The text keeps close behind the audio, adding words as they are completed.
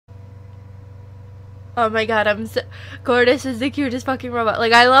Oh my god, Gortys is the cutest fucking robot.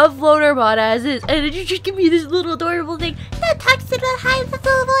 Like, I love Floaterbot as is, and then you just give me this little adorable thing that talks in a high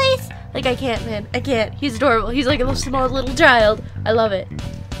little voice. Like, I can't, man. I can't. He's adorable. He's like a little small little child. I love it.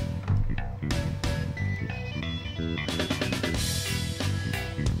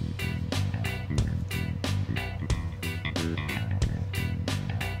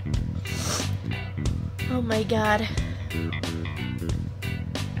 Oh my god.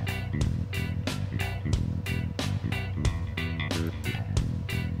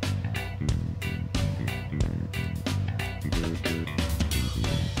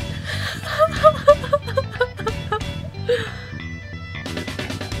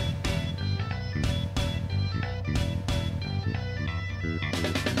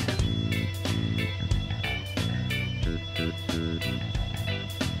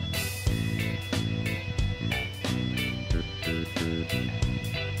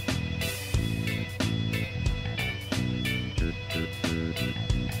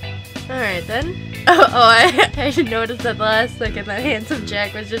 Alright then. I noticed at the last second that Handsome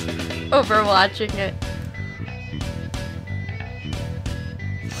Jack was just overwatching it.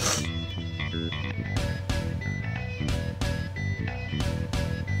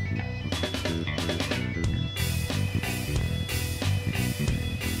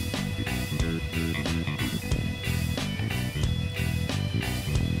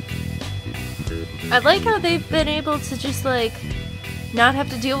 I like how they've been able to just like not have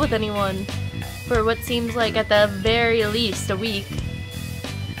to deal with anyone for what seems like at the very least a week.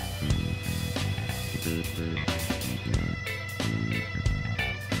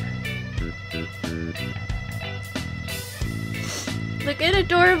 Look at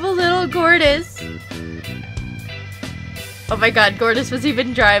adorable little Gortys. Oh my god, Gortys was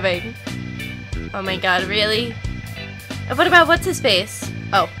even driving. Oh my god, really? And what about what's his face?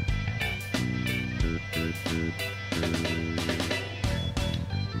 Oh.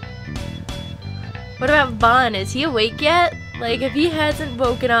 What about Vaughn? Is he awake yet? Like, if he hasn't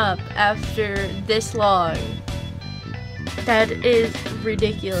woken up after this long, that is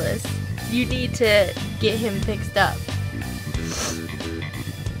ridiculous. You need to get him fixed up.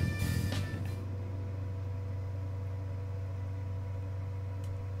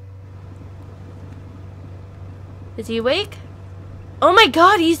 Is he awake? Oh my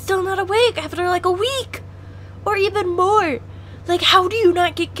god, he's still not awake after like a week! Or even more! Like, how do you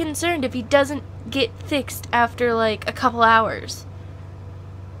not get concerned if he doesn't get fixed after like a couple hours?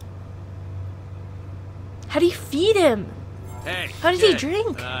 How do you feed him? Hey, how does he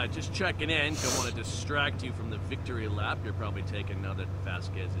drink? Just checking in. Don't want to distract you from the victory lap you're probably taking now that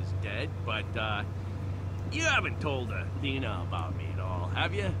Vasquez is dead. But you haven't told Athena about me at all,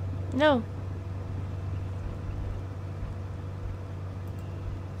 have you? No.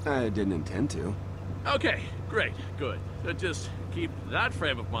 I didn't intend to. Okay, great, good. So just keep that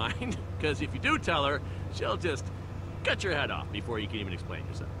frame of mind, because if you do tell her, she'll just cut your head off before you can even explain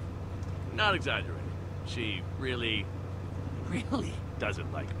yourself. Not exaggerating. She really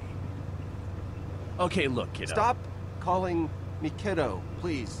doesn't like me. Okay, look, kiddo. Stop calling me kiddo,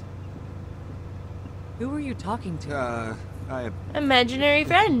 please. Who are you talking to? Imaginary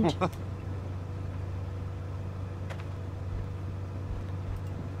friend.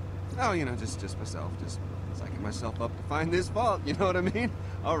 Oh, you know, just myself, just psyching myself up to find this fault, you know what I mean?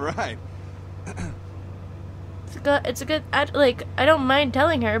 All right. It's a good, I don't mind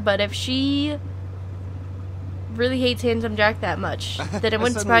telling her, but if she really hates Handsome Jack that much, then it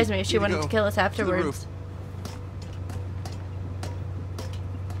wouldn't surprise me if she wanted to kill us afterwards.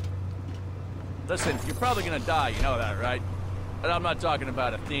 Listen, you're probably gonna die, you know that, right? And I'm not talking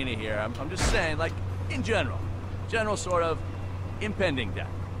about Athena here, I'm just saying, like, in general. General sort of impending death.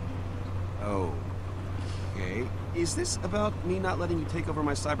 Oh, okay. Is this about me not letting you take over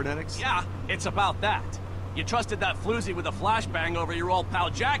my cybernetics? Yeah, it's about that. You trusted that floozy with a flashbang over your old pal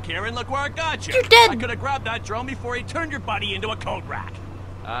Jack here, and look where it got you. You're dead. I could have grabbed that drone before he turned your buddy into a code rack.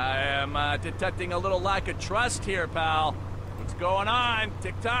 I am detecting a little lack of trust here, pal. What's going on?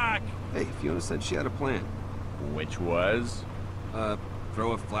 Tick-tock. Hey, Fiona said she had a plan. Which was?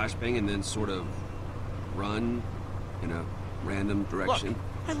 Throw a flashbang and then sort of run in a random direction. Look,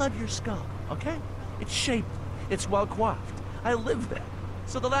 I love your skull, okay? It's shapely. It's well coiffed. I live there.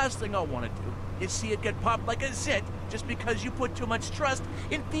 So the last thing I want to do is see it get popped like a zit just because you put too much trust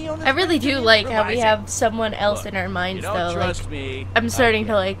in Fiona. I really do like how we have someone else in our minds, though. Trust me. I'm starting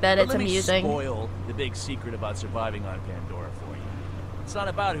to like that. But It's let me amusing. Spoil the big secret about surviving on Pandora for you. It's not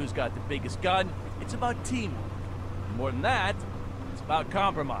about who's got the biggest gun. It's about teamwork. And more than that, it's about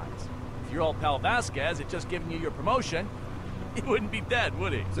compromise. If your old pal Vasquez had just given you your promotion, he wouldn't be dead,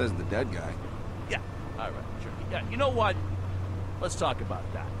 would he? Says the dead guy. Yeah, Alright, sure. Yeah, you know what? Let's talk about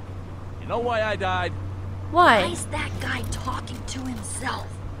that. You know why I died? Why? Why is that guy talking to himself?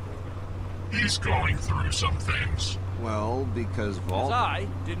 He's going through some things. Well, because Because Vault... I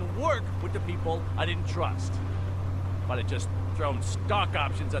didn't work with the people I didn't trust. If I'd have just thrown stock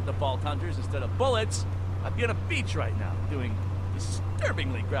options at the Vault Hunters instead of bullets, I'd be on a beach right now, doing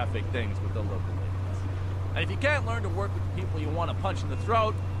disturbingly graphic things with the local ladies. And if you can't learn to work with the people you want to punch in the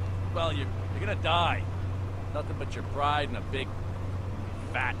throat, well, you're gonna die. Nothing but your pride and a big,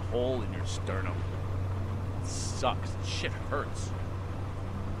 fat hole in your sternum. It sucks. Shit hurts.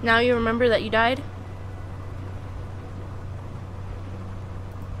 Now you remember that you died?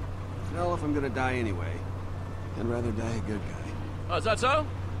 Well, if I'm gonna die anyway, I'd rather die a good guy. Oh, is that so?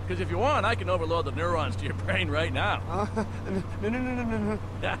 Because if you want, I can overload the neurons to your brain right now. No.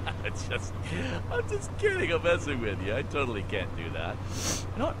 I'm just kidding. I'm messing with you. I totally can't do that.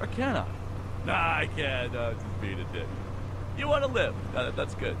 You know what? Or can I? Nah, I can't. No, it's just being a dick. You want to live? No,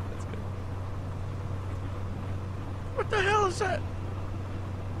 that's good. That's good. What the hell is that?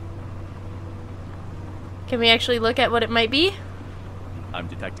 Can we actually look at what it might be? I'm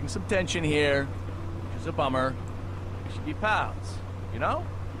detecting some tension here, which is a bummer. We should be pals, you know?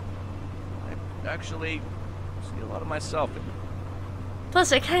 I actually see a lot of myself in you.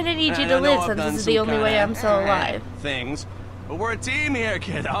 Plus, I kind of need you I to know live I've since done this is some the only way kinda, I'm still alive. Things, but we're a team here,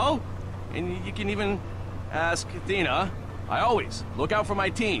 kiddo. And you can even ask Athena. I always look out for my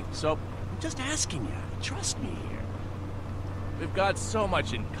team, so I'm just asking you. Trust me here. We've got so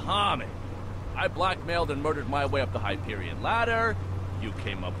much in common. I blackmailed and murdered my way up the Hyperion ladder. You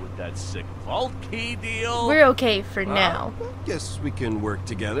came up with that sick vault key deal. We're okay for now. Guess we can work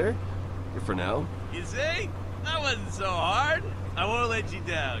together. For now. You see? That wasn't so hard. I won't let you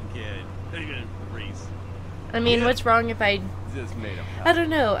down, kid. Reese. I mean, Yeah. what's wrong if I... Just made him I don't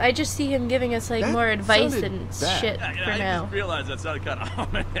know. I just see him giving us, like, That more advice sounded and bad. shit Yeah, for I now. just realized that sounded kind of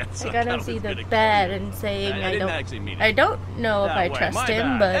ominous. Like, I don't see the bad in saying I I didn't don't... actually mean it I don't know if that I way. trust My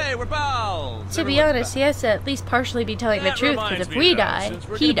him, bad. but... Hey, we're pals. To be Everyone's honest, he pals. has to at least partially be telling the That truth, because reminds if me, we though, die, since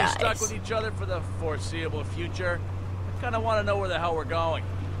we're he gonna be stuck dies. with each other for the foreseeable future, I kind of want to know where the hell we're going.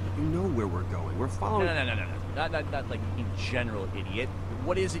 You know where we're going. We're following. No. Not like in general, idiot.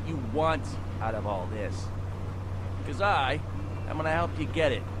 What is it you want out of all this? Because I'm gonna help you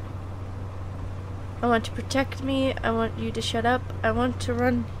get it. I want to protect me, I want you to shut up, I want to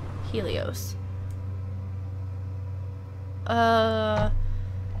run Helios. Huh.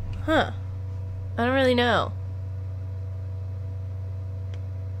 I don't really know.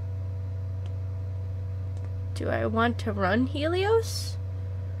 Do I want to run Helios?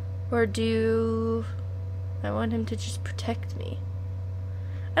 Or do I want him to just protect me?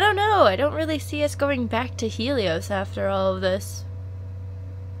 I don't know. I don't really see us going back to Helios after all of this.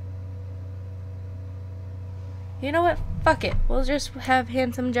 You know what? Fuck it. We'll just have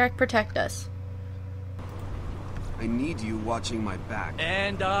Handsome Jack protect us. I need you watching my back.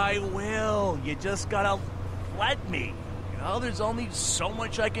 And I will. You just gotta let me. You know, there's only so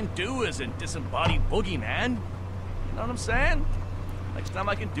much I can do as a disembodied boogeyman. You know what I'm saying? Next time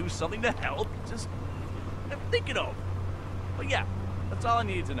I can do something to help, just think it over. But yeah, that's all I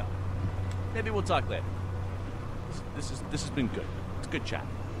needed to know. Maybe we'll talk later. This has been good. It's a good chat.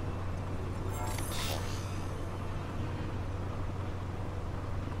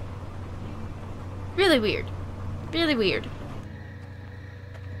 Really weird. Really weird.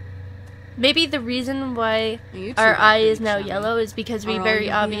 Maybe the reason why You two our look eye pretty is now chummy. yellow is because we Are all very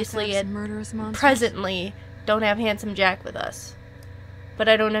your obviously BFFs and murderous monsters? presently don't have Handsome Jack with us. But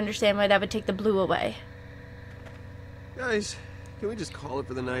I don't understand why that would take the blue away. Guys, can we just call it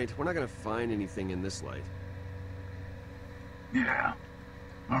for the night? We're not gonna find anything in this light. Yeah.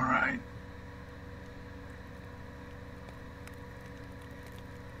 All right.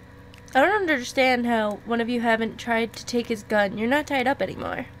 I don't understand how one of you haven't tried to take his gun. You're not tied up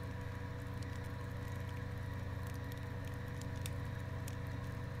anymore.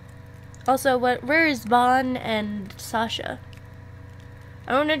 Also, where is Vaughn and Sasha?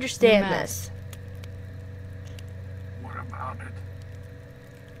 I don't understand Matt. this. What about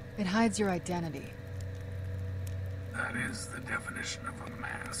it? It hides your identity. That is the definition of a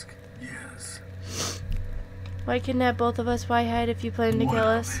mask. Yes. Why kidnap both of us? Why hide if you plan to What kill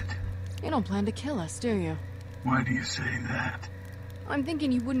of us? it? You don't plan to kill us, do you? Why do you say that? I'm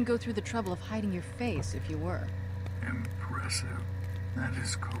thinking you wouldn't go through the trouble of hiding your face if you were. Impressive. That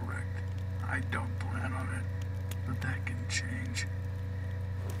is correct. I don't plan on it, but that can change.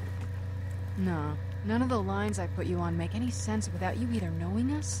 No, none of the lines I put you on make any sense without you either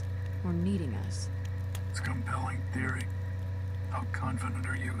knowing us or needing us. It's a compelling theory. How confident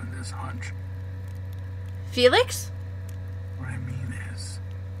are you in this hunch? Felix? What I mean is,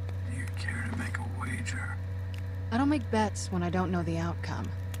 do you care to make a wager? I don't make bets when I don't know the outcome.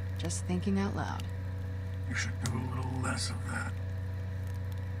 Just thinking out loud. You should do a little less of that.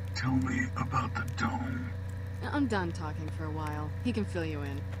 Tell me about the dome. I'm done talking for a while. He can fill you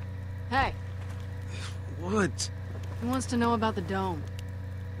in. Hey, What? who wants to know about the dome?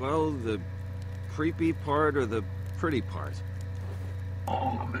 Well, the creepy part or the pretty part?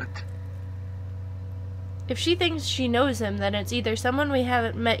 All of it. If she thinks she knows him, then it's either someone we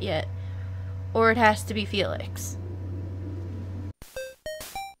haven't met yet, or it has to be Felix.